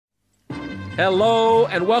Hello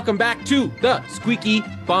and welcome back to the Squeaky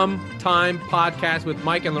Bum Time podcast with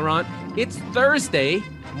Mike and Laurent. It's Thursday,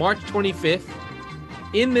 March 25th.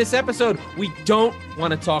 In this episode, we don't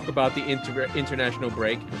want to talk about the international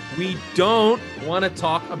break. We don't want to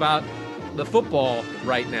talk about the football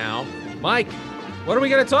right now. Mike, what are we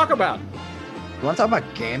going to talk about? You want to talk about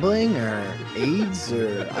gambling or AIDS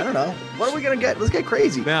or I don't know. What are we going to get? Let's get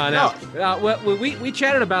crazy. No. We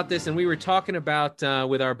chatted about this and we were talking about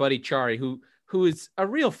with our buddy Chari, who is a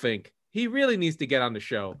real fink. He really needs to get on the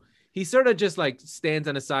show. He sort of just like stands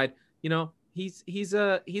on the side. You know, he's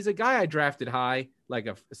a guy I drafted high, like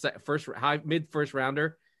a mid first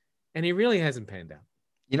rounder, and he really hasn't panned out.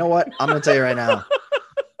 You know what? I'm going to tell you right now.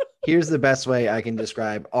 Here's the best way I can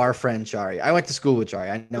describe our friend Chari. I went to school with Chari.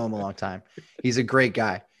 I know him a long time. He's a great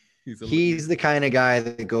guy. He's the kind of guy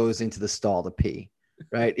that goes into the stall to pee,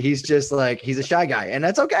 right? He's just like, he's a shy guy, and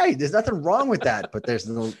that's okay. There's nothing wrong with that, but there's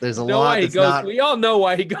a lot. We all know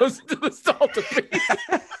why he goes into the stall to pee.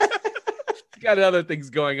 He's got other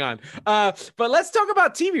things going on. But let's talk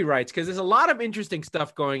about TV rights, because there's a lot of interesting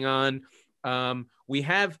stuff going on. We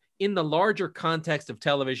have, in the larger context of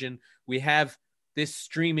television, we have this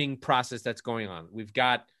streaming process that's going on. We've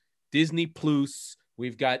got Disney Plus,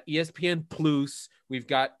 we've got ESPN Plus, we've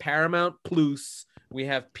got Paramount Plus, we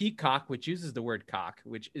have Peacock, which uses the word cock,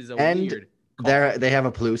 which is weird. They have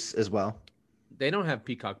a Plus as well. They don't have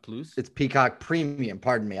Peacock Plus. It's Peacock Premium.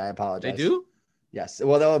 Pardon me, I apologize. They do? Yes.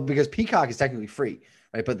 Well, because Peacock is technically free,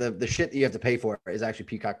 right? But the shit that you have to pay for is actually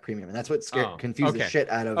Peacock Premium, and that's what confused the shit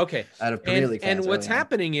out of Premier League fans. And what's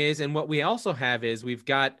happening is, and what we also have is, we've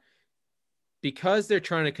got, because they're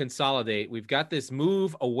trying to consolidate, we've got this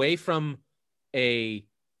move away from a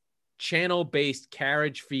channel-based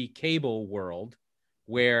carriage fee cable world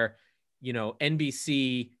where, you know,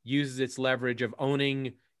 NBC uses its leverage of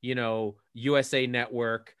owning, you know, USA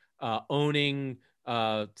Network, owning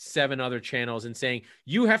 7 other channels, and saying,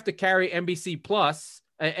 you have to carry NBC Plus,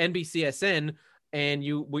 NBCSN, and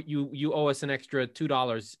you owe us an extra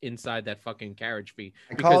 $2 inside that fucking carriage fee.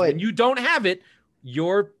 Because when you don't have it,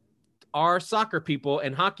 our soccer people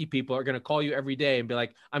and hockey people are going to call you every day and be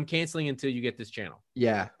like, I'm canceling until you get this channel.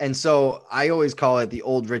 Yeah. And so I always call it the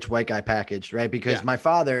old rich white guy package, right? Because my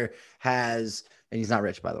father has, and he's not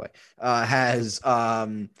rich, by the way, has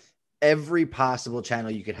every possible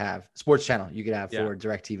channel you could have, sports channel you could have for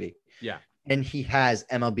DirecTV. Yeah. And he has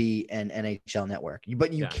MLB and NHL Network.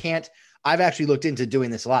 But you can't. I've actually looked into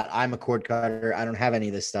doing this a lot. I'm a cord cutter. I don't have any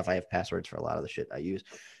of this stuff. I have passwords for a lot of the shit I use,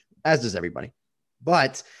 as does everybody.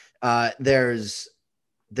 But there's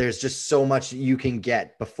just so much you can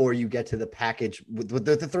get before you get to the package with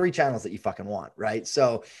the 3 channels that you fucking want, right?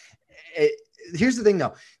 So here's the thing,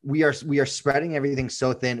 though. We are spreading everything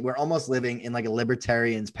so thin. We're almost living in like a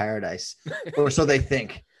libertarian's paradise, or so they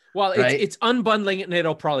think. Well, it's unbundling, and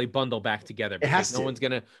it'll probably bundle back together because no one's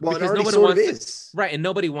gonna. Well, because nobody wants to, right, and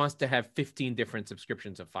nobody wants to have 15 different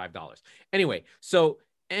subscriptions of $5. Anyway, so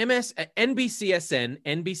NBCSN,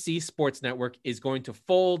 NBC Sports Network, is going to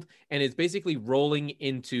fold and is basically rolling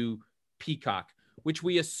into Peacock, which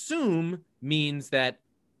we assume means that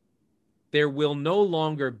there will no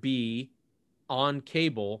longer be on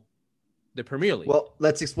cable the Premier League. Well,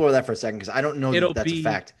 let's explore that for a second, because I don't know that that's a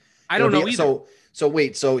fact. I don't know either.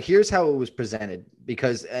 So here's how it was presented,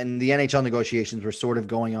 because the NHL negotiations were sort of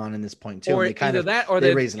going on in this point too. Or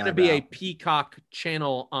there's going to be a Peacock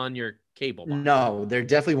channel on your cable box. No, there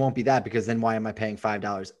definitely won't be that, because then why am I paying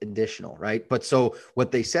 $5 additional, right? But so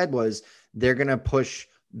what they said was they're going to push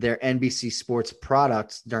their NBC Sports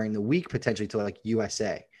products during the week potentially to like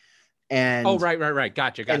USA. And right.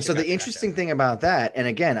 Gotcha. And so the interesting thing about that, and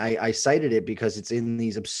again, I cited it because it's in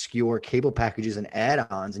these obscure cable packages and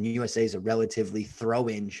add-ons, and USA is a relatively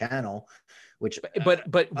throw-in channel. Which, but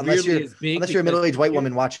unless really is big, unless you're a middle-aged white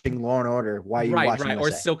woman watching Law and Order, why are you watching USA?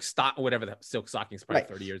 Or Silk Stock, whatever the Silk Stockings, probably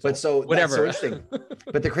 30 years old. But so whatever. That's so interesting.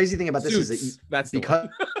 But the crazy thing about this is that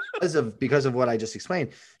because of what I just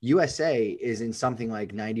explained, USA is in something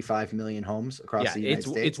like 95 million homes across the United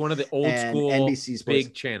States. It's one of the old school NBC Sports,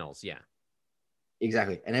 big channels. Yeah.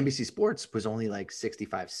 Exactly. And NBC Sports was only like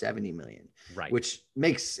 65, 70 million, right? Which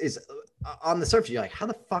is on the surface, you're like, how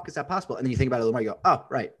the fuck is that possible? And then you think about it a little more, you go, oh,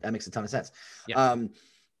 right. That makes a ton of sense. Yeah.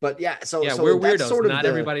 But yeah, so we're weirdos. Not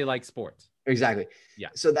everybody likes sports. Exactly. Yeah.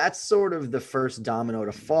 So that's sort of the first domino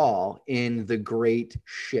to fall in the great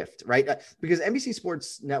shift, right? Because NBC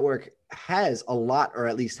Sports Network has a lot, or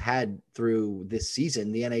at least had through this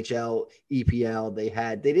season, the NHL, EPL.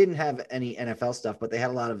 They didn't have any NFL stuff, but they had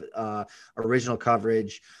a lot of original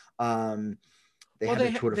coverage. They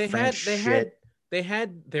had Tour de France shit. They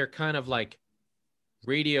had their kind of like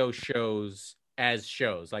radio shows as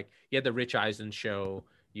shows. Like you had the Rich Eisen show,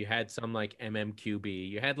 you had some like MMQB,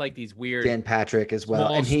 you had like these weird Dan Patrick as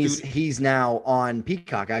well, and he's now on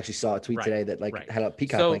Peacock. I actually saw a tweet today that had a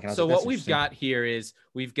Peacock link. And I was so like, what we've got here is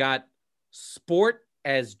we've got sport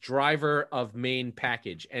as driver of main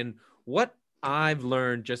package, and what I've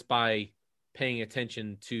learned just by paying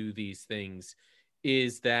attention to these things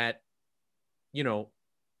is that, you know,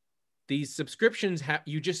 these subscriptions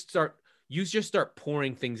you just start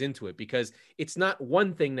pouring things into it, because it's not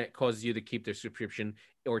one thing that causes you to keep their subscription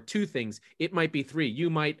or two things. It might be three. You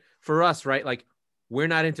might, for us, right? Like we're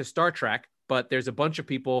not into Star Trek, but there's a bunch of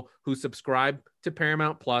people who subscribe to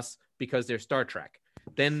Paramount Plus because they're Star Trek.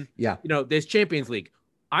 Then, you know, there's Champions League.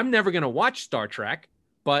 I'm never going to watch Star Trek,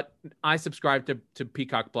 but I subscribe to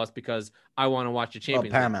Peacock Plus because I want to watch the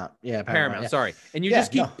Champions Paramount. League. Yeah, Paramount. Sorry. And you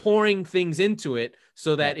just keep pouring things into it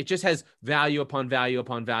so that it just has value upon value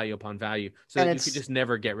upon value upon value. So that you could just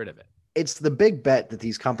never get rid of it. It's the big bet that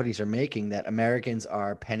these companies are making that Americans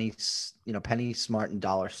are penny smart and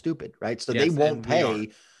dollar stupid, right? So they won't pay.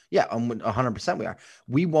 Yeah, 100% we are.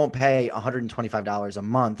 We won't pay $125 a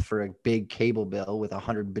month for a big cable bill with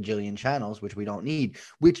 100 bajillion channels, which we don't need,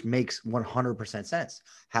 which makes 100% sense.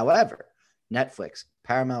 However, Netflix,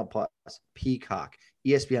 Paramount Plus, Peacock,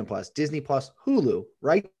 ESPN Plus, Disney Plus, Hulu,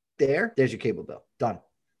 right there's your cable bill. Done.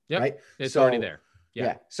 Yep. Right? It's already there.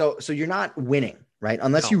 Yeah. So you're not winning, right?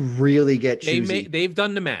 Unless you really get choosy. They've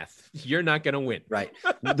done the math. You're not going to win. Right.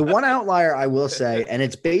 The one outlier I will say, and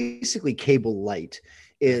it's basically cable light,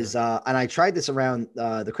 is and I tried this around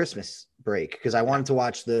the Christmas break because I wanted to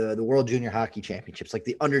watch the World Junior Hockey Championships, like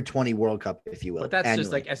the under 20 World Cup, if you will. But that's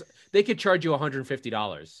annually. Just like they could charge you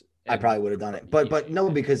 $150. I probably would have done it, but no,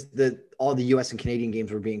 because all the U.S. and Canadian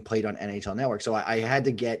games were being played on NHL Network, so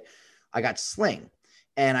I got Sling,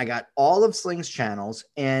 and I got all of Sling's channels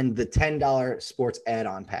and the $10 sports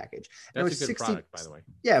add-on package. That's a good product, by the way.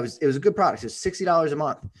 Yeah, it was a good product. It was $60 a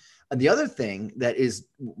month. The other thing that is,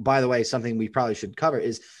 by the way, something we probably should cover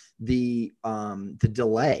is the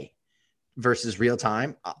delay versus real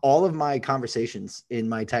time. All of my conversations in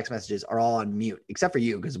my text messages are all on mute, except for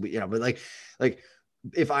you, because but like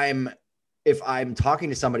if I'm talking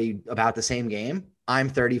to somebody about the same game, I'm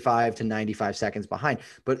 35 to 95 seconds behind.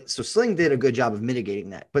 But so Sling did a good job of mitigating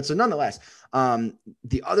that. But so nonetheless,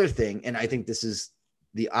 the other thing, and I think this is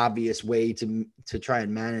the obvious way to try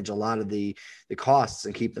and manage a lot of the costs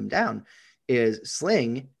and keep them down, is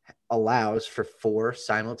Sling allows for 4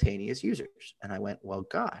 simultaneous users. And I went, well,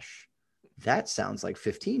 gosh, that sounds like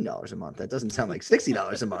 $15 a month. That doesn't sound like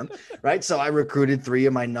 $60 a month, right? So I recruited 3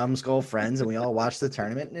 of my numbskull friends and we all watched the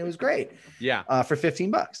tournament and it was great. Yeah. For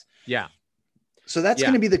 $15. Yeah. So that's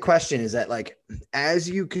going to be the question, is that like, as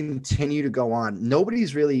you continue to go on,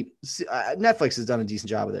 nobody's really Netflix has done a decent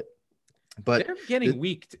job with it, but they're getting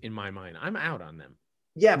weak in my mind. I'm out on them.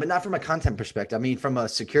 Yeah, but not from a content perspective. I mean, from a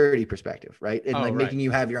security perspective, right? And making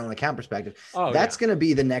you have your own account perspective. That's going to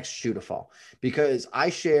be the next shoe to fall, because I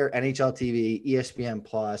share NHL TV, ESPN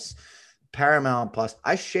Plus, Paramount Plus.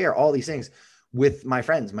 I share all these things with my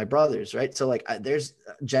friends, my brothers, right? So like there's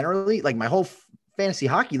generally like my whole fantasy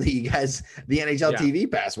hockey league has the NHL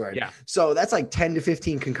TV password. Yeah. So that's like 10 to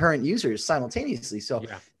 15 concurrent users simultaneously. So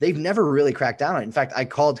they've never really cracked down on it. In fact, I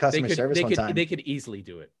called customer service one time. They could easily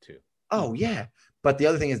do it too. Oh yeah. But the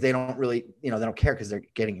other thing is they don't really, they don't care because they're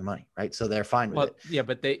getting your money, right? So they're fine with it. Yeah,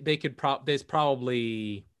 but they could there's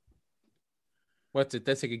probably, what's it?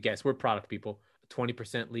 That's a good guess. We're product people.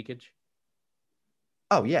 20% leakage.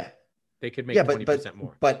 Oh yeah. They could make 20%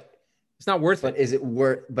 more. But it's not worth it. But is it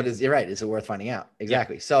worth? But you're right. Is it worth finding out?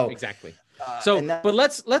 Exactly. Yeah, so exactly. But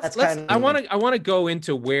let's. I want to go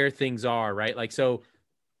into where things are, right? Like, so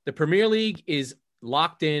the Premier League is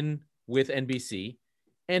locked in with NBC.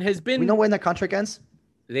 And has been. We know when that contract ends.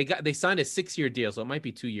 They signed a 6-year deal, so it might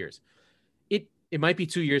be 2 years. It might be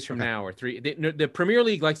 2 years from now or 3. The Premier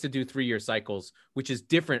League likes to do 3-year cycles, which is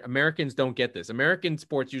different. Americans don't get this. American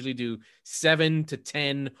sports usually do 7 to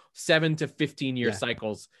 10, 7 to 15-year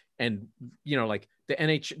cycles, and like the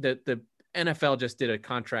NFL just did a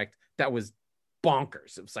contract that was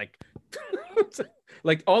bonkers. It was like.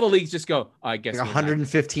 Like all the leagues just go, I guess like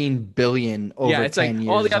 115 billion over 10 like years.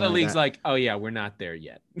 All the other leagues like, oh yeah, we're not there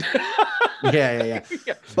yet. yeah.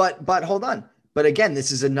 But hold on. But again,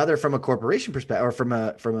 this is another from a corporation perspective, or from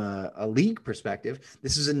a league perspective.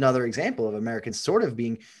 This is another example of Americans sort of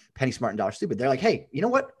being penny smart and dollar stupid. They're like, hey, you know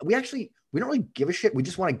what? We don't really give a shit. We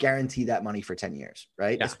just want to guarantee that money for 10 years,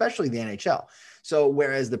 right? Yeah. Especially the NHL. So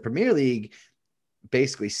whereas the Premier League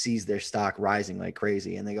basically sees their stock rising like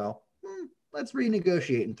crazy, and they go, let's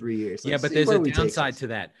renegotiate in 3 years. But there's a downside to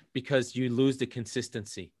that, because you lose the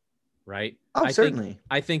consistency, right? Oh, certainly.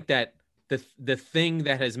 I think that the thing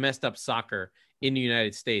that has messed up soccer in the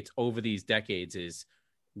United States over these decades is,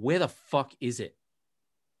 where the fuck is it?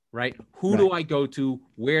 Right? Who do I go to?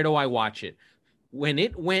 Where do I watch it? When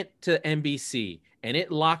it went to NBC and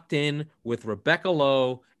it locked in with Rebecca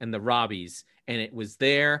Lowe and the Robbies, and it was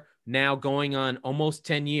there now going on almost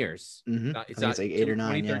 10 years. It's like 8 or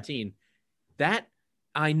 9, 2013. Yeah. That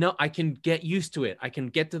I know I can get used to it. I can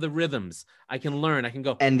get to the rhythms. I can learn. I can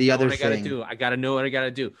go. And the other thing, I got to know what I got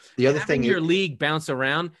to do. The other thing, your league bounce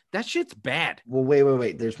around, that shit's bad. Well,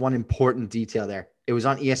 wait. There's one important detail there. It was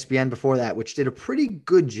on ESPN before that, which did a pretty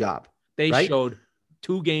good job. They showed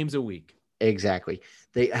 2 games a week. Exactly.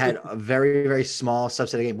 They had a very, very small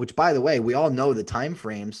subset of game, which, by the way, we all know the time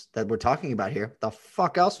frames that we're talking about here. The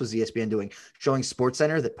fuck else was ESPN doing? Showing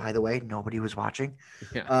SportsCenter that, by the way, nobody was watching.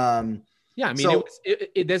 Yeah. I mean,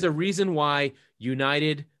 there's a reason why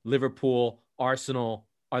United, Liverpool, Arsenal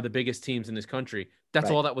are the biggest teams in this country. That's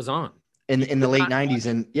all that was on. In the late 90s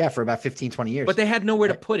and for about 15, 20 years. But they had nowhere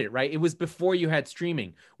to put it, right? It was before you had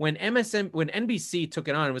streaming. When NBC took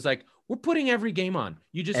it on, it was like, we're putting every game on.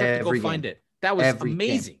 You just have to go find it. That was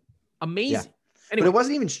amazing. Amazing. Yeah. Anyway, but it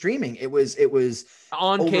wasn't even streaming. It was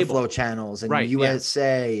on overflow cable channels and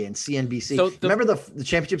USA and CNBC. So remember the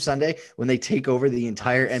Championship Sunday when they take over the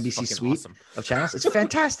entire NBC suite of channels? It's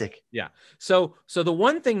fantastic. Yeah. So the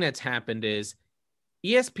one thing that's happened is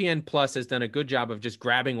ESPN Plus has done a good job of just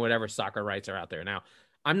grabbing whatever soccer rights are out there. Now,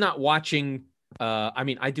 I'm not watching.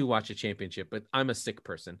 I do watch a championship, but I'm a sick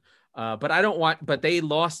person. But I don't watch. But they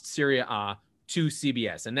lost Serie A to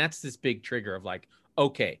CBS, and that's this big trigger of like,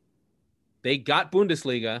 okay, they got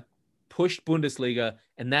Bundesliga, pushed Bundesliga,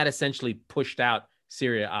 and that essentially pushed out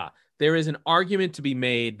Serie A. There is an argument to be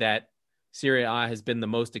made that Serie A has been the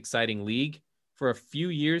most exciting league for a few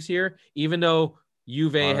years here, even though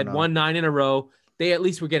Juve had won 9 in a row. They at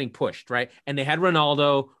least were getting pushed, right? And they had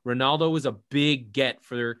Ronaldo. Ronaldo was a big get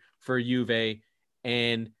for Juve,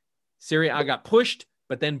 and Serie A got pushed,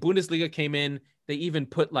 but then Bundesliga came in. They even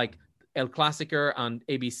put like El Clasico on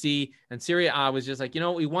ABC, and Serie A was just like,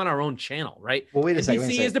 we want our own channel, right? Well, wait a second.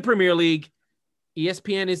 NBC is the Premier League,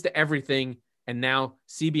 ESPN is the everything, and now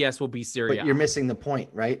CBS will be Serie A. But you're missing the point,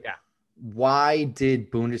 right? Yeah. Why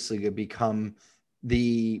did Bundesliga become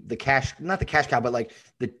the cash, not the cash cow, but like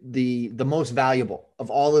the most valuable of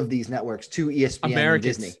all of these networks to ESPN and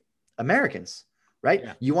Disney? Americans. Right?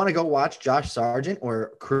 Yeah. You want to go watch Josh Sargent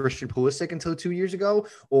or Christian Pulisic until 2 years ago,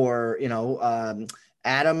 or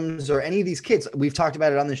Adams or any of these kids. We've talked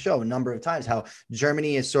about it on the show a number of times, how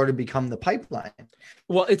Germany has sort of become the pipeline.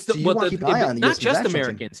 Well, it's not just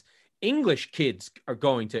Americans. English kids are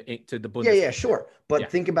going to the Bundesliga. Yeah, sure. But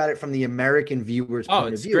think about it from the American viewer's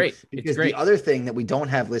point of view. Great. Because the other thing that we don't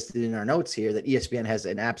have listed in our notes here that ESPN has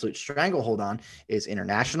an absolute stranglehold on is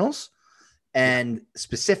internationals, and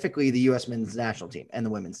specifically the U.S. men's national team and the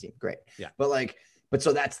women's team. Great. Yeah. But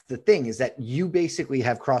so that's the thing, is that you basically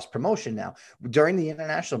have cross promotion now. During the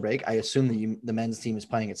international break, I assume the men's team is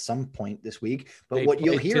playing at some point this week. But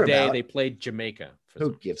you'll hear today, about, they played Jamaica.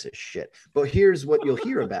 Who gives a shit? But here's what you'll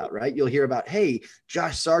hear about, right? You'll hear about, hey,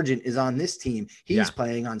 Josh Sargent is on this team. He's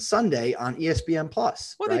playing on Sunday on ESPN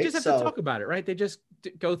Plus. Well, they just have to talk about it, right? They just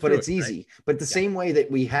go through. But it's easy. Right? But the same way that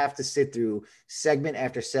we have to sit through segment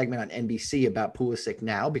after segment on NBC about Pulisic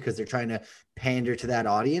now because they're trying to pander to that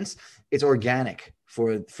audience, it's organic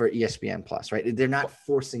for ESPN Plus, right? They're not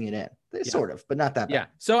forcing it in. Sort of, but not that bad. Yeah.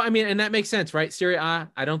 So, I mean, and that makes sense, right? Serie A,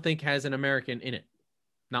 I don't think has an American in it.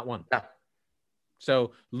 Not one. No.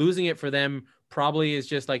 So losing it for them probably is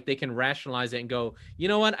just like they can rationalize it and go, you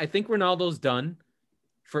know what? I think Ronaldo's done.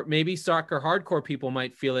 For maybe soccer hardcore people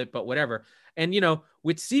might feel it, but whatever. And,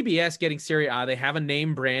 with CBS getting Serie A, they have a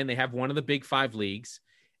name brand. They have one of the big 5 leagues.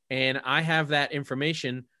 And I have that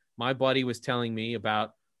information. My buddy was telling me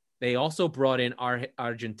about. They also brought in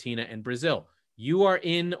Argentina and Brazil. You are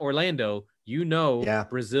in Orlando.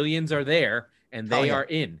 Brazilians are there, and they are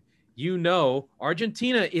in.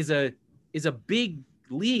 Argentina is a big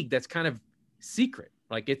league that's kind of secret.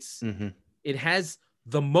 Like it has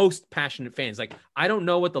the most passionate fans. Like, I don't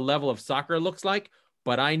know what the level of soccer looks like,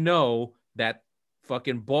 but I know that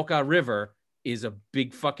fucking Boca River is a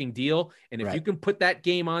big fucking deal. And if you can put that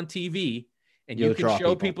game on TV and you can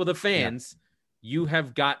show people the fans, you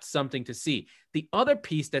have got something to see. The other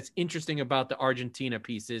piece that's interesting about the Argentina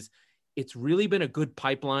piece is it's really been a good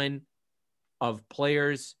pipeline of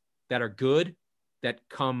players that are good that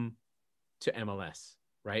come to MLS,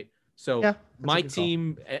 right? So my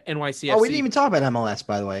team, NYCFC. Oh, we didn't even talk about MLS,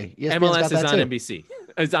 by the way. MLS is on NBC.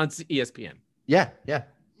 It's on ESPN. Yeah.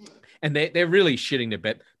 And they're really shitting the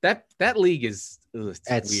bed. That league is Ugh,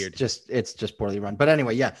 It's weird. just poorly run. But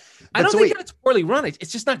anyway, yeah. I don't think it's poorly run.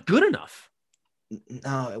 It's just not good enough.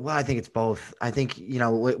 No, well, I think it's both. I think,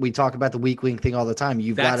 we talk about the weak wing thing all the time.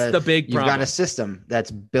 You've got a system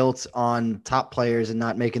that's built on top players and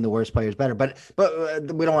not making the worst players better. But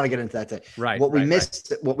we don't want to get into that thing. Right. What we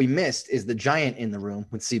missed is the giant in the room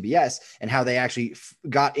with CBS and how they actually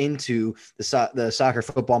got into the soccer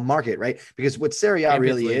football market, right? Because what Serie A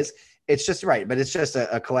really is, it's just right, but it's just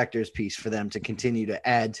a collector's piece for them to continue to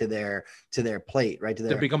add to their plate, right?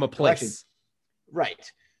 To become a place, collection.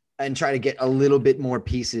 Right. And try to get a little bit more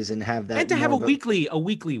pieces and have that, and to have a weekly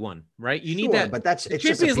one, right? You need that, but it's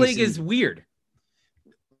Champions League is weird,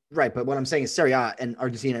 right? But what I'm saying is Serie A and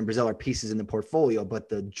Argentina and Brazil are pieces in the portfolio, but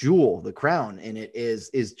the jewel, the crown in it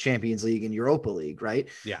is Champions League and Europa League, right?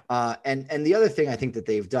 Yeah. And the other thing I think that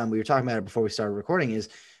they've done, we were talking about it before we started recording, is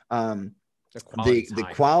the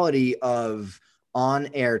quality of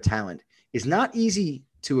on-air talent is not easy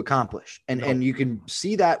to accomplish. And you can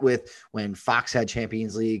see that with when Fox had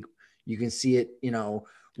Champions League. You can see it,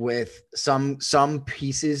 with some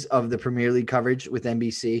pieces of the Premier League coverage with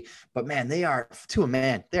NBC. But man, they are, to a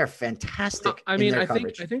man, they're fantastic. I mean, I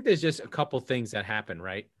think there's just a couple things that happen,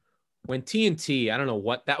 right? When TNT, I don't know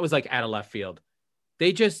what that was, like out of left field.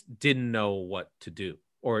 They just didn't know what to do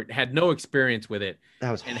or had no experience with it.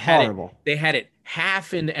 That was horrible. They had it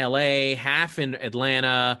half in LA, half in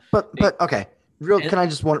Atlanta. But okay. Can I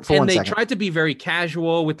just want for 1 second? And they tried to be very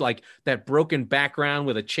casual with like that broken background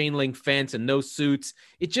with a chain link fence and no suits.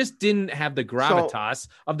 It just didn't have the gravitas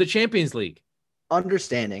of the Champions League.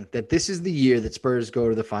 Understanding that this is the year that Spurs go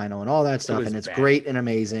to the final and all that stuff, and it's great and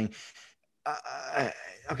amazing.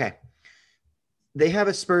 Okay. They have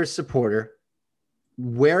a Spurs supporter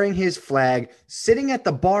wearing his flag, sitting at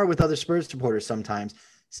the bar with other Spurs supporters sometimes.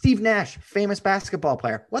 Steve Nash, famous basketball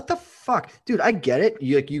player. What the fuck? Dude, I get it.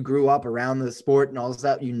 You grew up around the sport and all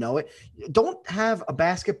that. You know it. Don't have a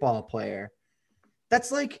basketball player. That's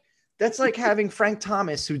like having Frank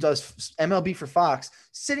Thomas, who does MLB for Fox,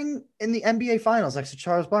 sitting in the NBA finals next to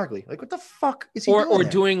Charles Barkley. Like, what the fuck is he doing? Or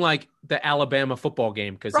doing like the Alabama football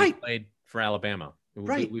game because he played for Alabama.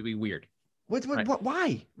 It would be weird. What,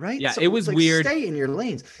 why? Right? Yeah, it was weird. Stay in your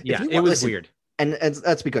lanes. Yeah, it was weird. And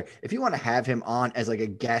let's be clear. If you want to have him on as like a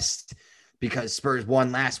guest because Spurs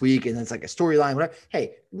won last week and it's like a storyline, whatever,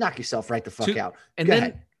 hey, knock yourself right the fuck out. And Go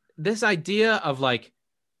ahead. This idea of like,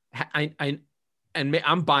 I'm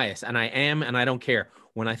biased and I am, and I don't care.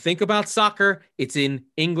 When I think about soccer, it's in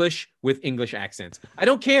English with English accents. I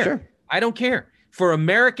don't care. Sure. I don't care. For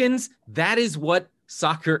Americans, that is what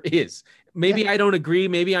soccer is. Maybe I don't agree.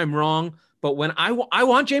 Maybe I'm wrong. But when I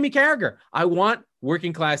want Jamie Carragher, I want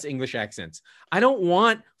working class English accents. I don't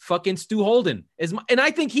want fucking Stu Holden. And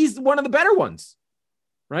I think he's one of the better ones,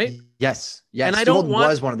 right? Yes. And Stu Holden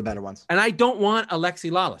was one of the better ones. And I don't want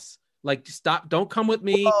Alexi Lalas. Like, stop. Don't come with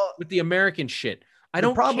me with the American shit. I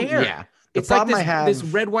don't care. Yeah. It's like this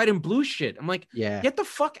red, white, and blue shit. I'm like, get the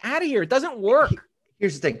fuck out of here. It doesn't work.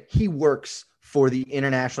 Here's the thing. He works for the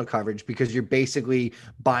international coverage because you're basically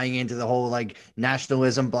buying into the whole like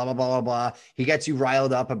nationalism, blah, blah, blah, blah, blah. He gets you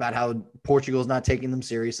riled up about how Portugal's not taking them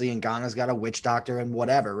seriously and Ghana's got a witch doctor and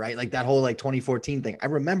whatever, right? Like that whole like 2014 thing. I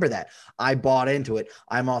remember that. I bought into it.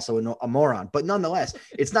 I'm also a moron, but nonetheless,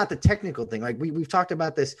 it's not the technical thing. Like we've talked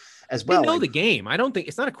about this as well. They know the game. I don't think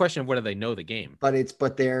it's not a question of whether they know the game,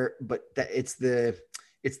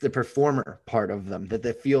 it's the performer part of them that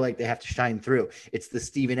they feel like they have to shine through. It's the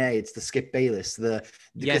Stephen A. It's the Skip Bayless. The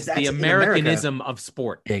Americanism of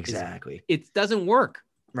sport. Exactly. It doesn't work.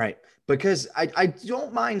 Right. Because I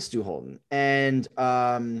don't mind Stu Holden and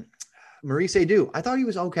Maurice Edu. I thought he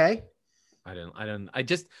was okay. I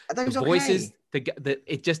thought he was voices, okay.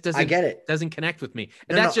 It just doesn't. I get it. Doesn't connect with me,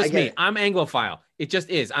 and that's just me. I'm Anglophile. It just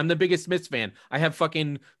is. I'm the biggest Smiths fan. I have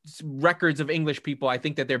fucking records of English people. I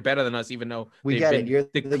think that they're better than us, even though we get it. You're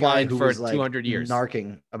the guy who for 200 years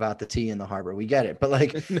narking about the tea in the harbor. We get it, but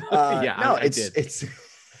like, it's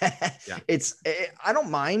I don't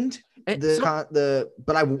mind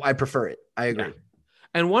but I prefer it. I agree. Yeah.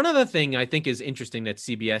 And one other thing I think is interesting that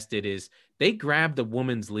CBS did is they grabbed the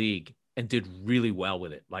women's league and did really well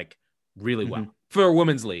with it, like really well for a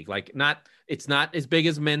women's league. Like it's not as big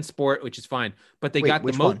as men's sport, which is fine, but they got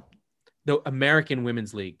the American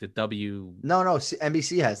Women's League, the W. No,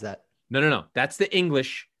 NBC has that. No. That's the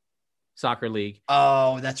English Soccer League.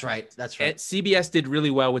 Oh, that's right. CBS did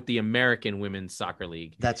really well with the American Women's Soccer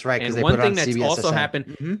League. That's right. And one thing that's also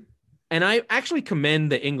happened, and I actually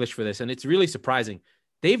commend the English for this, and it's really surprising.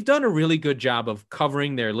 They've done a really good job of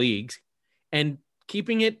covering their leagues and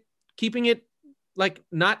keeping it like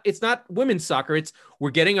it's not women's soccer. We're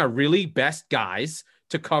getting our really best guys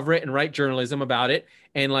to cover it and write journalism about it.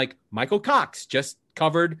 And like Michael Cox just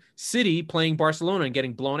covered City playing Barcelona and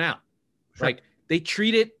getting blown out. Sure. Like they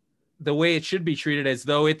treat it the way it should be treated, as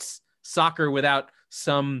though it's soccer without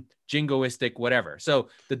some jingoistic whatever. So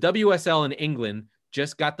the WSL in England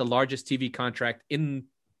just got the largest TV contract in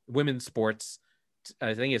women's sports.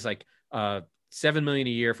 I think it's like $7 million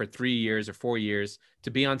a year for 3 years or 4 years to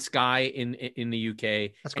be on Sky in the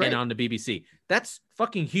UK and on the BBC. That's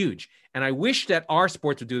fucking huge. And I wish that our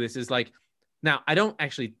sports would do this. Is like, now I don't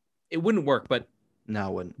actually, it wouldn't work, but no,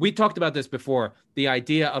 it wouldn't. We talked about this before. The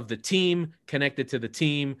idea of the team connected to the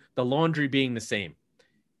team, the laundry being the same,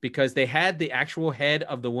 because they had the actual head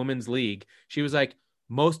of the women's league. She was like,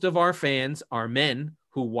 most of our fans are men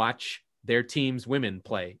who watch their team's women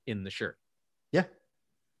play in the shirt. Yeah.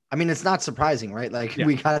 I mean, it's not surprising, right? Like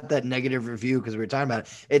we got that negative review because we were talking about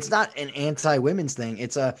it. It's not an anti-women's thing.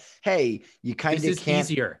 It's a, hey, you kind of can't.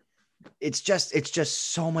 Easier. It's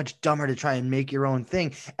just so much dumber to try and make your own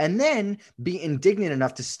thing and then be indignant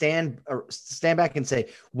enough to stand back and say,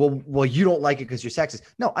 well, you don't like it because you're sexist.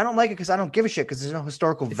 No, I don't like it because I don't give a shit, because there's no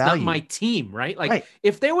historical value. It's not my team, right? Like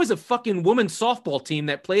if there was a fucking women's softball team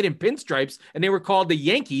that played in pinstripes and they were called the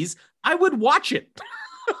Yankees, I would watch it.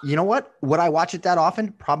 You know what? Would I watch it that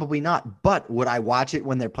often? Probably not. But would I watch it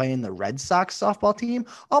when they're playing the Red Sox softball team?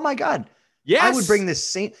 Oh my God. Yes. I would bring the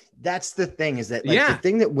same. That's the thing, is that the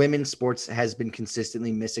thing that women's sports has been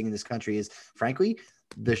consistently missing in this country is, frankly,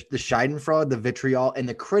 the Schadenfreude, the vitriol, and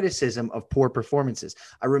the criticism of poor performances.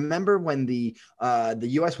 I remember when the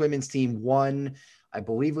U.S. women's team won, I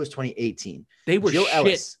believe it was 2018. They were Jill shit.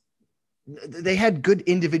 Ellis, they had good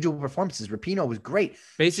individual performances. Rapinoe was great.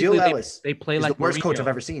 Basically, Jill Ellis they play like the worst Mourinho. coach I've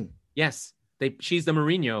ever seen. Yes, she's the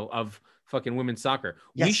Mourinho of fucking women's soccer.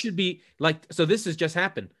 Yes. We should be like, so this has just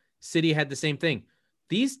happened. City had the same thing.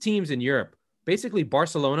 These teams in Europe, basically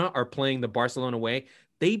Barcelona are playing the Barcelona way.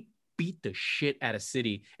 They beat the shit out of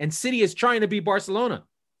City, and City is trying to beat Barcelona.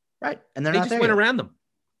 Right. And they just went around them.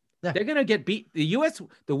 Yeah. They're going to get beat.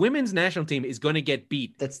 The women's national team is going to get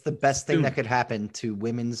beat. That's the best thing that could happen to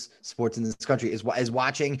women's sports in this country is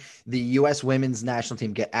watching the U.S. women's national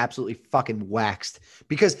team get absolutely fucking waxed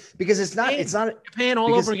because it's not Japan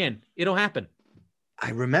all over again. It'll happen. I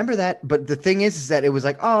remember that, but the thing is that it was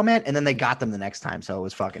like, oh man, and then they got them the next time, so it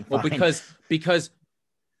was fucking fine. Well, because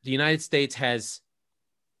the United States has,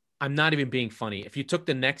 I'm not even being funny. If you took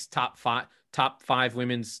the next top five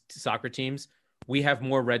women's soccer teams, we have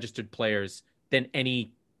more registered players than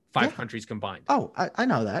any five countries combined. Oh, I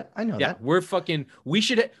know that. I know that. We're fucking. We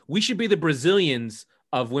should be the Brazilians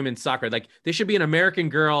of women's soccer. Like there should be an American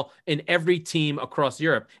girl in every team across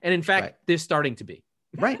Europe, and in fact, they're starting to be.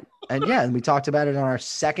 Right. And we talked about it on our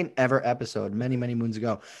second ever episode many, many moons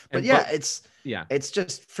ago. But it's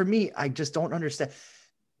just, for me, I just don't understand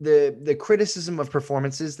the criticism of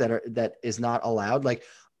performances that is not allowed. Like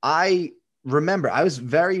I remember I was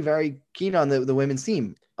very, very keen on the women's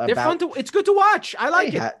team. They're fun it's good to watch. I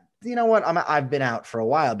like it. You know what? I've been out for a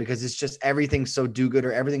while because it's just everything's so do-good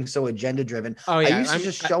or everything's so agenda-driven. Oh, yeah. I used to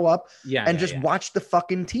just show up and just watch the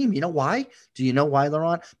fucking team. You know why? Do you know why,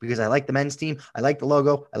 Laurent? Because I like the men's team. I like the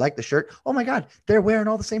logo. I like the shirt. Oh my God, they're wearing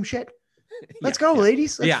all the same shit. Let's go,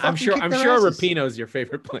 ladies. Let's I'm sure Rapinoe's your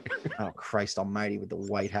favorite player. Oh, Christ almighty, with the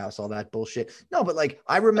White House, all that bullshit. No, but like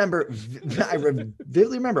I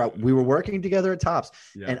vividly remember we were working together at Topps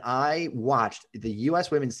and I watched the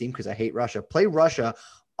U.S. women's team, because I hate Russia, play Russia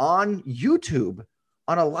on YouTube,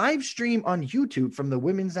 on a live stream on YouTube from the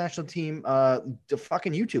women's national team, the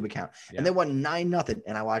fucking YouTube account. Yeah. And they won 9-0.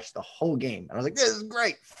 And I watched the whole game. And I was like, this is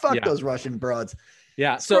great. Fuck those Russian broads.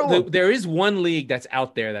 Yeah. So there is one league that's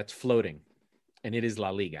out there that's floating, and it is La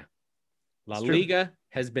Liga. La Liga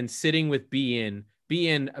has been sitting with BN,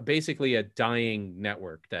 basically a dying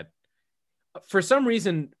network that for some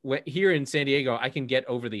reason here in San Diego, I can get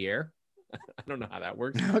over the air. I don't know how that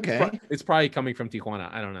works. Okay. It's probably coming from Tijuana.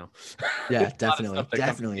 I don't know. Yeah, definitely.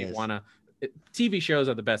 Definitely is. Tijuana. TV shows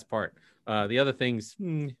are the best part. The other things,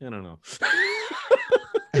 I don't know.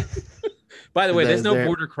 By the way, there's no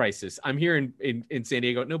border crisis. I'm here in San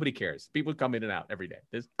Diego. Nobody cares. People come in and out every day.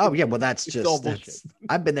 Well, that's just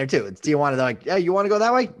I've been there too. It's Tijuana. They're like, yeah, you want to go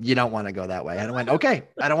that way? You don't want to go that way. And I went, okay,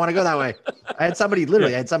 I don't want to go that way. I had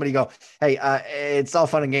somebody go, hey, it's all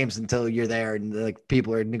fun and games until you're there and like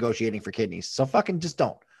people are negotiating for kidneys. So fucking just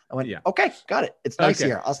don't. I went, okay, got it. It's nice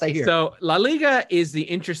here. I'll stay here. So La Liga is the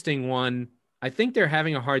interesting one. I think they're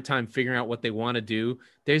having a hard time figuring out what they want to do.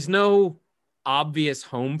 There's no obvious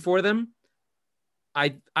home for them.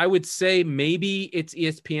 I would say maybe it's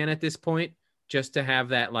ESPN at this point, just to have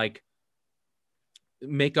that like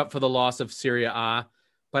make up for the loss of Serie A.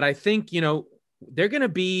 But I think, they're going to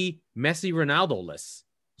be Messi Ronaldo-less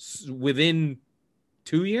within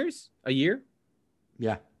 2 years, a year.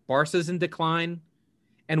 Yeah. Barca's in decline.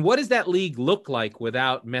 And what does that league look like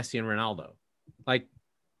without Messi and Ronaldo? Like,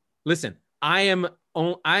 listen, I've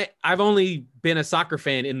only been a soccer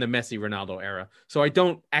fan in the Messi Ronaldo era, so I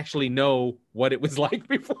don't actually know what it was like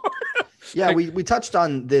before. Yeah, we touched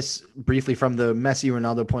on this briefly from the Messi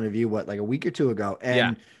Ronaldo point of view, like a week or two ago,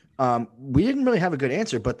 and we didn't really have a good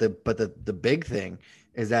answer. But the big thing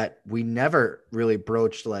is that we never really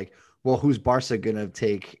broached like, well, who's Barca going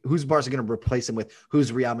to replace him with?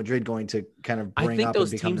 Who's Real Madrid going to kind of bring up? I think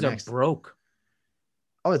those and become teams the are next? Broke.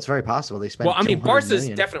 Oh, it's very possible they spent. Well, I mean, Barca's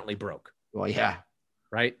definitely broke. Well, yeah,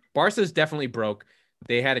 right. Barca's definitely broke.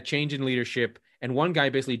 They had a change in leadership, and one guy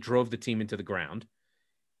basically drove the team into the ground.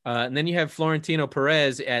 And then you have Florentino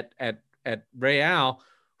Perez at Real,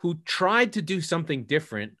 who tried to do something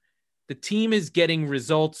different. The team is getting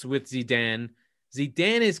results with Zidane.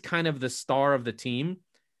 Zidane is kind of the star of the team.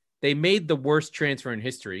 They made the worst transfer in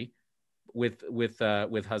history with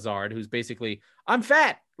Hazard, who's basically, I'm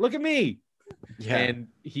fat. Look at me. Yeah. And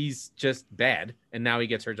he's just bad. And now he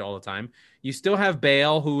gets hurt all the time. You still have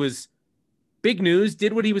Bale, who is big news,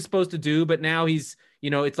 did what he was supposed to do, but now he's,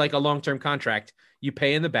 it's like a long-term contract. You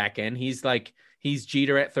pay in the back end. He's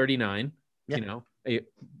Jeter at 39. Yeah. How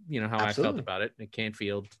Absolutely. I felt about it. Can't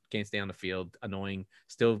stay on the field, annoying,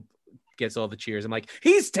 still gets all the cheers. I'm like,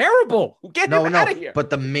 he's terrible. Get him out of here.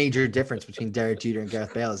 But the major difference between Derek Jeter and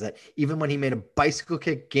Gareth Bale is that even when he made a bicycle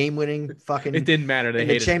kick, game-winning fucking, it didn't matter. They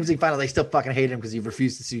hated the Champions League final. They still fucking hated him because he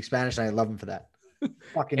refused to speak Spanish, and I love him for that.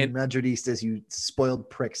 Fucking Madridistas, you spoiled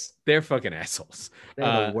pricks. They're fucking assholes.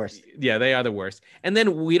 They're the worst. Yeah, they are the worst. And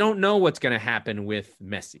then we don't know what's going to happen with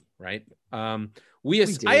Messi, right? I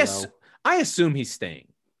assume he's staying,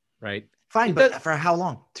 right? Fine, but for how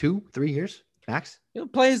long? 2-3 years max? He'll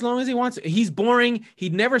play as long as he wants. He's boring. He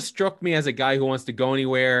never struck me as a guy who wants to go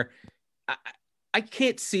anywhere. I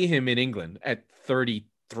can't see him in England at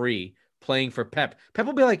 33 playing for Pep. Pep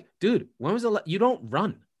will be like, dude, when was you don't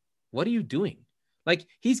run? What are you doing? Like,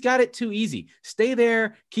 he's got it too easy. Stay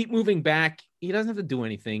there, keep moving back. He doesn't have to do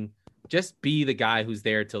anything. Just be the guy who's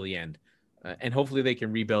there till the end. And hopefully they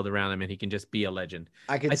can rebuild around him and he can just be a legend.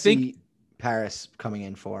 I think Paris coming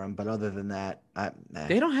in for him, but other than that,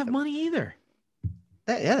 they don't have money either.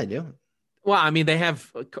 Yeah, they do. Well, I mean, they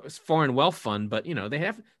have foreign wealth fund, but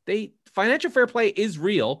financial fair play is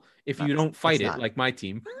real if you don't fight it like my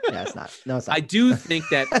team. Yeah, it's not. No, it's not. I do think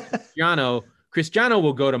that Cristiano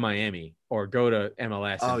will go to Miami or go to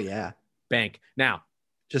MLS. Oh yeah, bank now.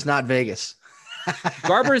 Just not Vegas.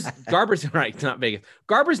 Garber's right, not Vegas.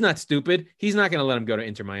 Garber's not stupid. He's not going to let him go to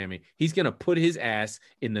Inter Miami. He's going to put his ass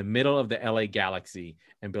in the middle of the LA Galaxy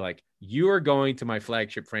and be like, you are going to my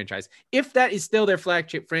flagship franchise. If that is still their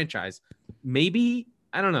flagship franchise, maybe,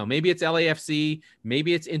 I don't know, maybe it's LAFC,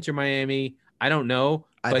 maybe it's Inter Miami. I don't know.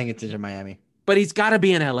 I think it's Inter Miami. But he's got to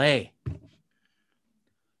be in LA.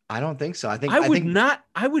 I don't think so. I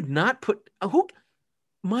would not put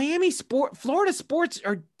Florida sports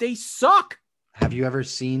they suck. Have you ever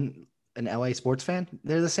seen an LA sports fan?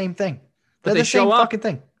 They're the same thing. They're the same fucking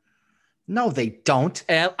thing. No, they don't.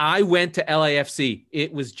 I went to LAFC.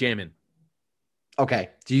 It was jamming. Okay.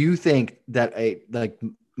 Do you think that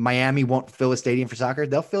Miami won't fill a stadium for soccer?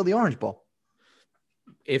 They'll fill the Orange Bowl.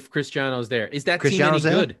 If Cristiano's there. Is that team any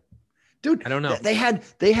good? Dude, I don't know. They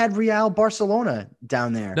had Real Barcelona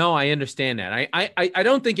down there. No, I understand that. I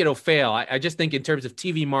don't think it'll fail. I just think in terms of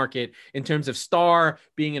TV market, in terms of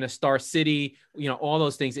being in a star city, all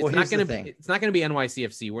those things. It's not going to be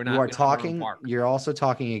NYCFC. We're not. You're also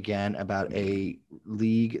talking again about a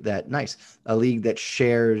league that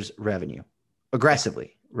shares revenue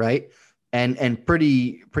aggressively, right? And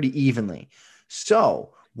pretty evenly.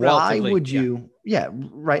 So why would you? Yeah,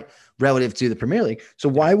 right. Relative to the Premier League. So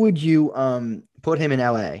why would you put him in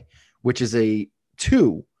LA, which is a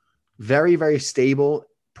two very, very stable,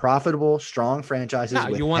 profitable, strong franchises? No,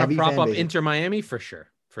 you want to prop up Inter Miami for sure.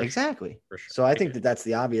 Exactly. For sure. So I think that's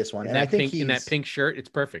the obvious one. And I think in that pink shirt, it's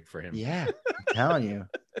perfect for him. Yeah, I'm telling you.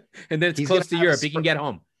 And then it's close to Europe. He can get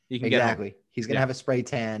home. Exactly. He's going to have a spray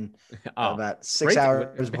tan about 6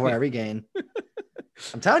 hours before every game.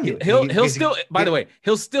 I'm telling you. He'll still, by the way,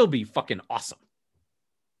 he'll still be fucking awesome.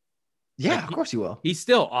 Yeah, of course he will. He's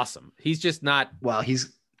still awesome. He's just not. Well,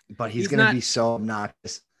 he's going to be so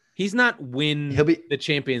obnoxious. He's not the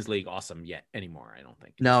Champions League awesome yet anymore, I don't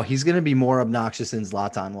think. No, he's going to be more obnoxious than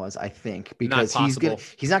Zlatan was, I think, because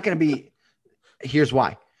he's not going to be. Here's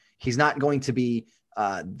why. He's not going to be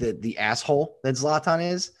the asshole that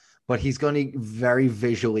Zlatan is, but he's going to very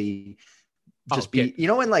visually just be, you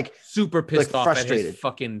know, when like super pissed off frustrated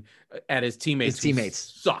at his teammates. His teammates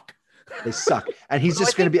suck. They suck. And he's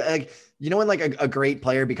just going to be like, you know, when like a great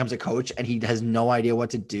player becomes a coach and he has no idea what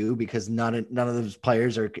to do because none of those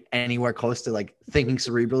players are anywhere close to like thinking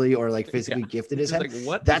cerebrally or like physically gifted as him.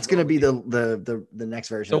 Like, that's going to be the next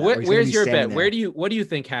version. So where's your bet? What do you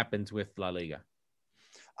think happens with La Liga?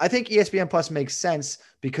 I think ESPN Plus makes sense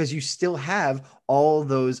because you still have all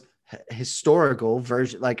those historical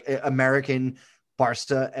version, like American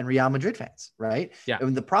Barca and Real Madrid fans, right? Yeah.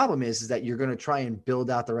 And the problem is that you're going to try and build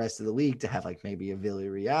out the rest of the league to have like maybe a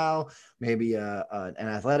Villarreal, maybe an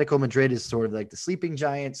Atletico Madrid is sort of like the sleeping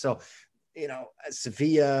giant. So, you know,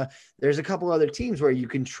 Sevilla, there's a couple other teams where you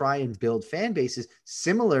can try and build fan bases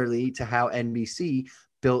similarly to how NBC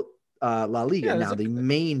built La Liga. Yeah, now, the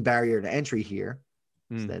main barrier to entry here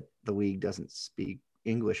is that the league doesn't speak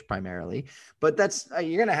English primarily, but that's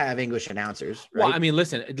you're going to have English announcers, right? Well, I mean,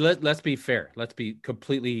 listen, let's be fair. Let's be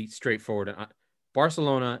completely straightforward.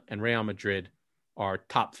 Barcelona and Real Madrid are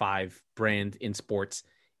top 5 brand in sports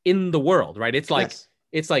in the world, right? It's like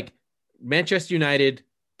It's like Manchester United,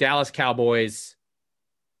 Dallas Cowboys,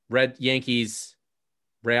 Red Yankees,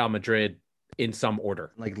 Real Madrid in some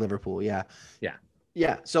order. Like Liverpool, yeah. Yeah.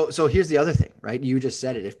 Yeah. So here's the other thing, right? You just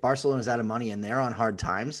said it. If Barcelona's out of money and they're on hard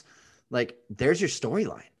times, like there's your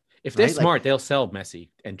storyline. If they're smart, they'll sell Messi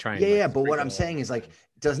and try and yeah. But what I'm saying is like,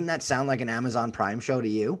 doesn't that sound like an Amazon Prime show to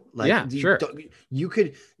you? Like, yeah, sure.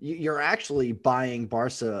 You're actually buying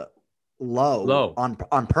Barca low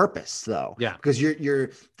on purpose though. Yeah. Because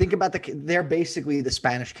you're think about they're basically the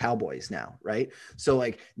Spanish Cowboys now, right? So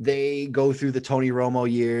like they go through the Tony Romo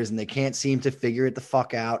years and they can't seem to figure it the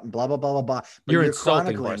fuck out and blah, blah, blah, blah, blah. But you're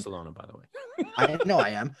insulting Barcelona, by the way. I know I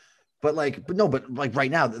am. But right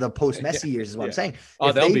now, the post Messi years is what I'm saying.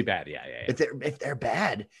 Oh, they'll be bad. Yeah. If they're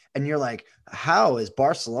bad, and you're like, how is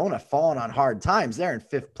Barcelona falling on hard times? They're in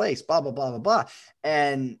 5th place, blah, blah, blah, blah, blah.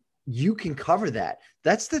 And you can cover that.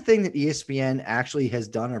 That's the thing that ESPN actually has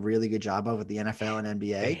done a really good job of with the NFL and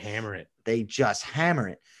NBA. They hammer it. They just hammer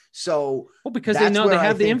it. So, because they know they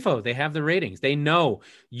have the info, they have the ratings. They know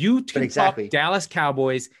you can talk Dallas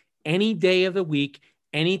Cowboys any day of the week,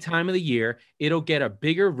 any time of the year. It'll get a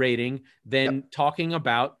bigger rating than talking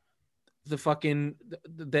about the fucking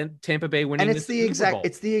then Tampa Bay winning. And it's the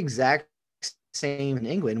exact same in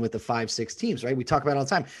England with the 5-6 teams, right? We talk about it all the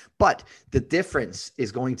time, but the difference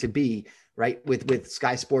is going to be right with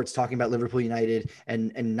Sky Sports talking about Liverpool United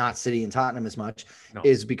and not City and Tottenham as much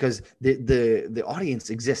is because the audience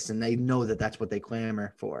exists and they know that that's what they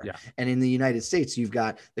clamor for. Yeah. And in the United States, you've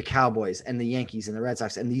got the Cowboys and the Yankees and the Red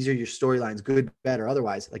Sox, and these are your storylines, good, bad, or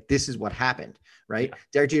otherwise. Like this is what happened, right? Yeah.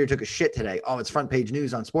 Derek Jeter took a shit today. Oh, it's front page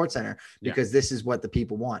news on SportsCenter because this is what the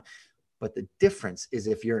people want. But the difference is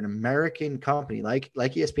if you're an American company like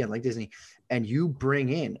ESPN, like Disney, and you bring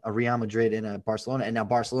in a Real Madrid and a Barcelona, and now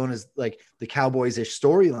Barcelona's like the Cowboys-ish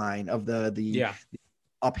storyline of the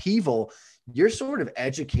upheaval, you're sort of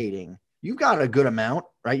educating. You've got a good amount,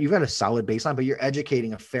 right? You've got a solid baseline, but you're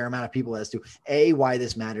educating a fair amount of people as to A, why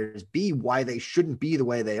this matters, B, why they shouldn't be the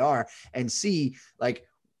way they are, and C, like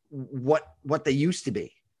what they used to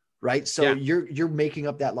be, right? So you're making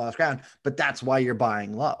up that lost ground, but that's why you're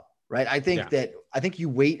buying low. Right. I think you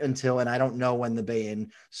wait until, and I don't know when the beIN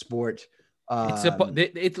Sport.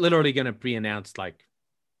 It's literally going to be announced like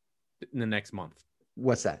in the next month.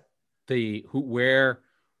 What's that? Where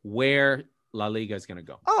La Liga is going to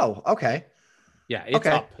go. Oh, okay. Yeah. It's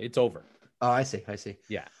up. It's over. Oh, I see.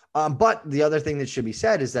 Yeah. But the other thing that should be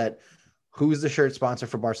said is that who's the shirt sponsor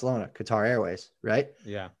for Barcelona? Qatar Airways. Right.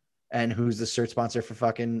 Yeah. And who's the shirt sponsor for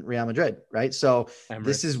fucking Real Madrid? Right. So Emirates.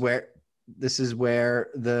 This is where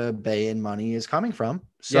the beIN money is coming from.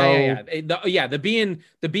 So the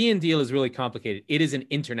beIN deal is really complicated. It is an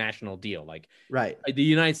international deal. Like the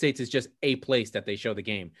United States is just a place that they show the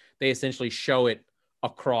game. They essentially show it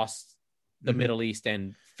across the Middle East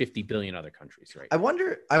and 50 billion other countries. Right. I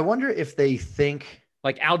wonder if they think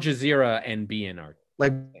like Al Jazeera and beIN are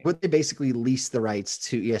like, would they basically lease the rights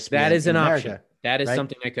to ESPN? That is an option. That is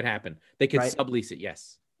something that could happen. They could sublease it.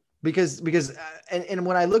 Yes. Because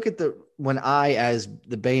when I look at when I, as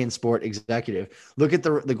the beIN Sport executive, look at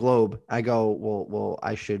the globe, I go, well,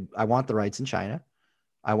 I want the rights in China.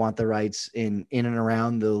 I want the rights in and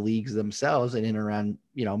around the leagues themselves and in and around,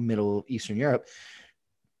 Middle Eastern Europe.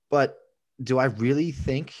 But do I really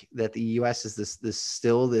think that the US is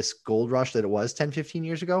this gold rush that it was 10, 15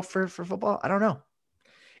 years ago for football? I don't know.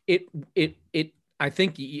 I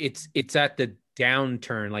think it's at the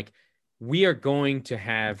downturn. Like, we are going to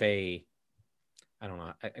have I don't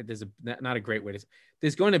know. There's not a great way to.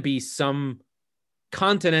 There's going to be some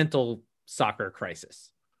continental soccer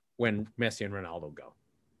crisis when Messi and Ronaldo go.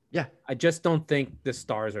 Yeah. I just don't think the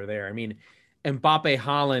stars are there. I mean, Mbappe,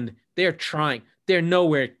 Haaland, they're trying. They're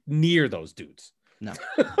nowhere near those dudes. No.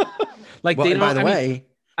 Like well, they and don't. by the way,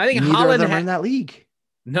 I think neither Haaland of them are in that league.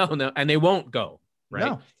 No, and they won't go. Right.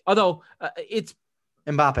 No. Although it's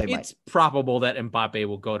Mbappe probable that Mbappe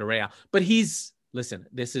will go to Real. But listen,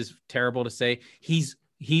 this is terrible to say. He's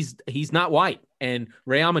not white, and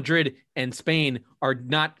Real Madrid and Spain are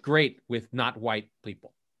not great with not white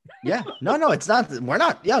people. Yeah, no, it's not. We're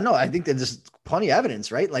not. Yeah, no, I think there's plenty of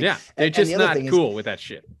evidence, right? Like, yeah, they're just not cool with that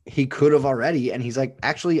shit. He could have already, and he's like,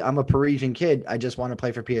 actually, I'm a Parisian kid. I just want to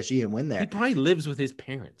play for PSG and win there. He probably lives with his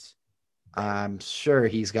parents. I'm sure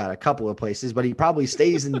he's got a couple of places, but he probably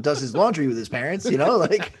stays and does his laundry with his parents,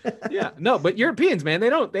 like. Yeah, no, but Europeans, man, they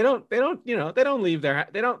don't, they don't leave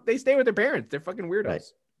they stay with their parents. They're fucking weirdos. Right.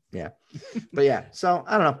 Yeah. But yeah, so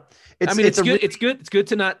I don't know. It's good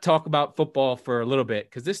to not talk about football for a little bit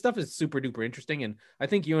because this stuff is super duper interesting. And I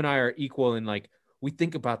think you and I are equal in like, we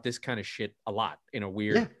think about this kind of shit a lot in a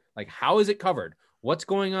weird, like, how is it covered? What's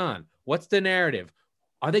going on? What's the narrative?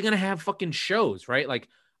 Are they going to have fucking shows, right? Like,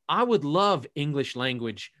 I would love English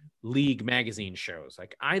language league magazine shows.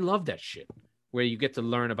 Like, I love that shit where you get to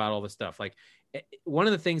learn about all this stuff. Like, one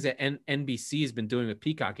of the things that NBC has been doing with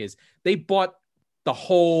Peacock is they bought the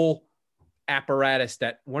whole apparatus.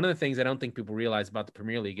 That one of the things I don't think people realize about the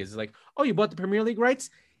Premier League is like, oh, you bought the Premier League rights?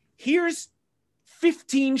 Here's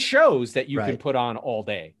 15 shows that you can put on all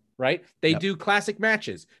day, right? They do classic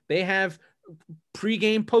matches. They have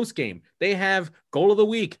pre-game, post-game. They have goal of the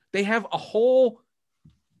week. They have a whole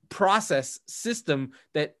process system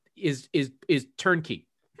that is turnkey.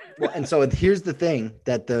 Well, and so here's the thing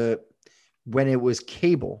that when it was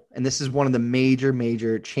cable, and this is one of the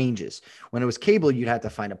major changes. When it was cable, you'd have to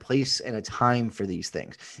find a place and a time for these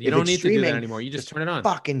things. You don't need to do that anymore. You just turn it on.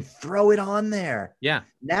 Fucking throw it on there. Yeah.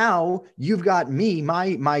 Now you've got me,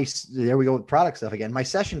 my there we go with product stuff again. My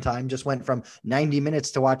session time just went from 90 minutes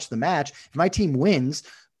to watch the match. If my team wins,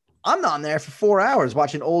 I'm on there for 4 hours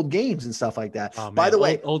watching old games and stuff like that. Oh, man. By the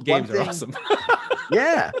way, old games are awesome.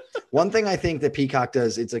 Yeah. One thing I think that Peacock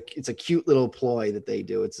does, it's a cute little ploy that they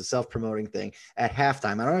do. It's a self-promoting thing at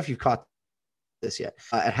halftime. I don't know if you've caught this yet.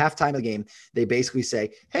 At halftime of the game, they basically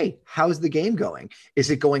say, hey, how's the game going?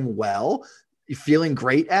 Is it going well? You feeling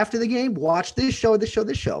great after the game? Watch this show.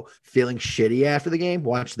 Feeling shitty after the game?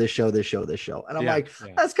 Watch this show. And I'm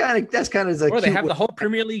that's kind of or they have the whole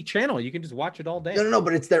Premier League channel. You can just watch it all day. No,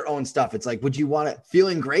 but it's their own stuff. It's like, would you want it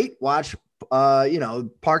feeling great? Watch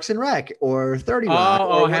Parks and Rec or 30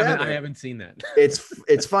 Rock. I haven't seen that.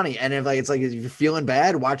 It's funny. And if you're feeling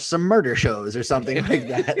bad, watch some murder shows or something like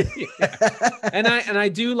that. And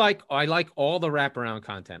I like all the wraparound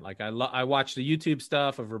content. Like I watch the YouTube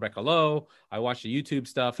stuff of Rebecca Lowe. I watch the YouTube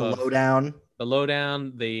stuff of the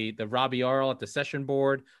Lowdown, the Robbie Arl at the session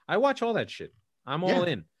board. I watch all that shit. I'm all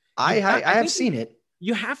in. I have seen it.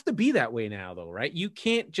 You have to be that way now though, right? You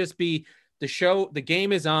can't just be the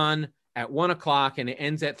game is on at 1:00 and it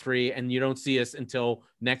ends at 3:00 and you don't see us until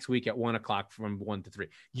next week at 1:00 from 1 to 3.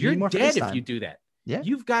 You're dead if you do that. Yeah.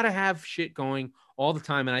 You've got to have shit going all the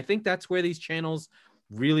time. And I think that's where these channels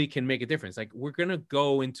really can make a difference. Like we're going to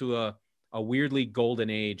go into a weirdly golden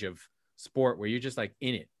age of sport where you're just like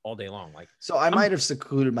in it all day long. Like, so I might have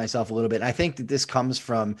secluded myself a little bit. I think that this comes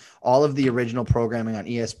from all of the original programming on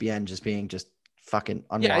ESPN just being just fucking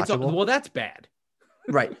unwatchable. Yeah, well, that's bad.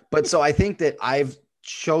 Right. But so I think that I've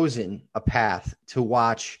chosen a path to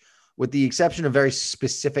watch, with the exception of very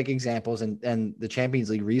specific examples and the Champions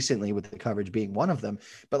League recently with the coverage being one of them.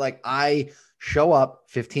 But like I show up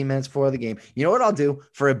 15 minutes before the game. You know what I'll do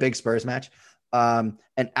for a big Spurs match?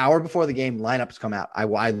 An hour before the game, lineups come out.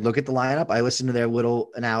 I look at the lineup. I listen to their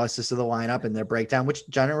little analysis of the lineup and their breakdown, which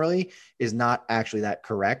generally is not actually that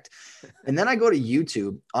correct. And then I go to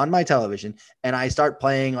YouTube on my television and I start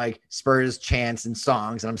playing like Spurs chants and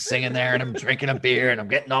songs, and I'm singing there and I'm drinking a beer and I'm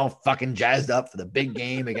getting all fucking jazzed up for the big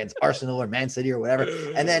game against Arsenal or Man City or whatever.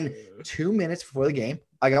 And then 2 minutes before the game,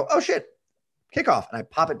 I go, oh shit, kickoff, and I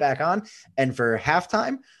pop it back on. And for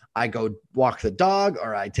halftime, I go walk the dog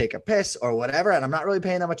or I take a piss or whatever, and I'm not really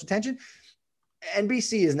paying that much attention.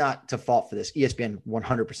 NBC is not to fault for this. ESPN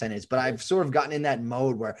 100% is, but I've sort of gotten in that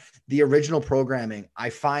mode where the original programming, I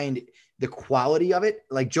find the quality of it,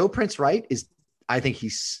 like Joe Prince Wright is, I think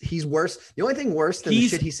he's worse. The only thing worse than the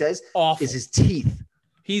shit he says is his teeth.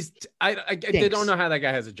 I don't know how that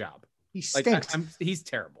guy has a job. He stinks. He's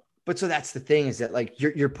terrible. But so that's the thing, is that like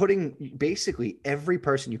you're putting basically every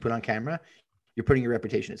person you put on camera, you're putting your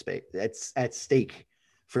reputation at stake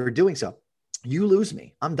for doing so. You lose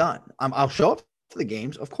me, I'm done. I'll show up for the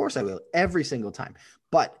games. Of course I will, every single time.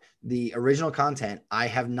 But the original content, I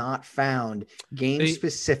have not found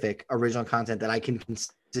game-specific original content that I can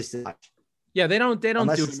consistently watch. Yeah, they don't do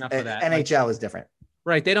enough of that. NHL is different.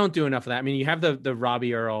 Right. They don't do enough of that. I mean, you have the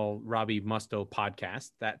Robbie Musto podcast.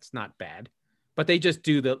 That's not bad. But they just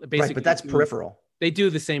do basically. Right, but that's peripheral. They do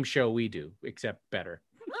the same show we do, except better.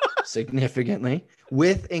 Significantly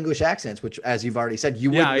with English accents, which, as you've already said,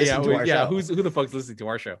 you wouldn't listen to our show. Who the fuck's listening to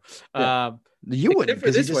our show? Yeah. You wouldn't,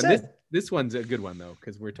 for this one. This one's a good one though,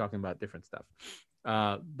 because we're talking about different stuff.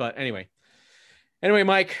 But anyway,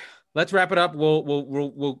 Mike, let's wrap it up.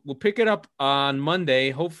 We'll pick it up on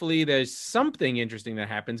Monday. Hopefully, there's something interesting that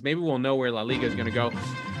happens. Maybe we'll know where La Liga is going to go.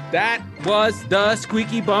 That was the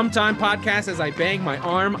Squeaky Bum Time podcast. As I bang my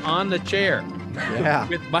arm on the chair,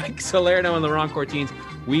 with Mike Salerno and Laurent Cortines.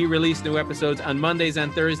 We release new episodes on Mondays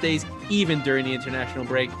and Thursdays, even during the international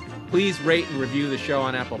break. Please rate and review the show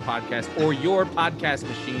on Apple Podcasts or your podcast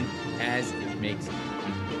machine, as it makes a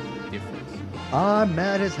difference. I'm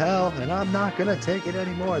mad as hell, and I'm not going to take it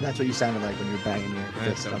anymore. That's what you sounded like when you were banging your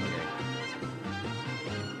fist on the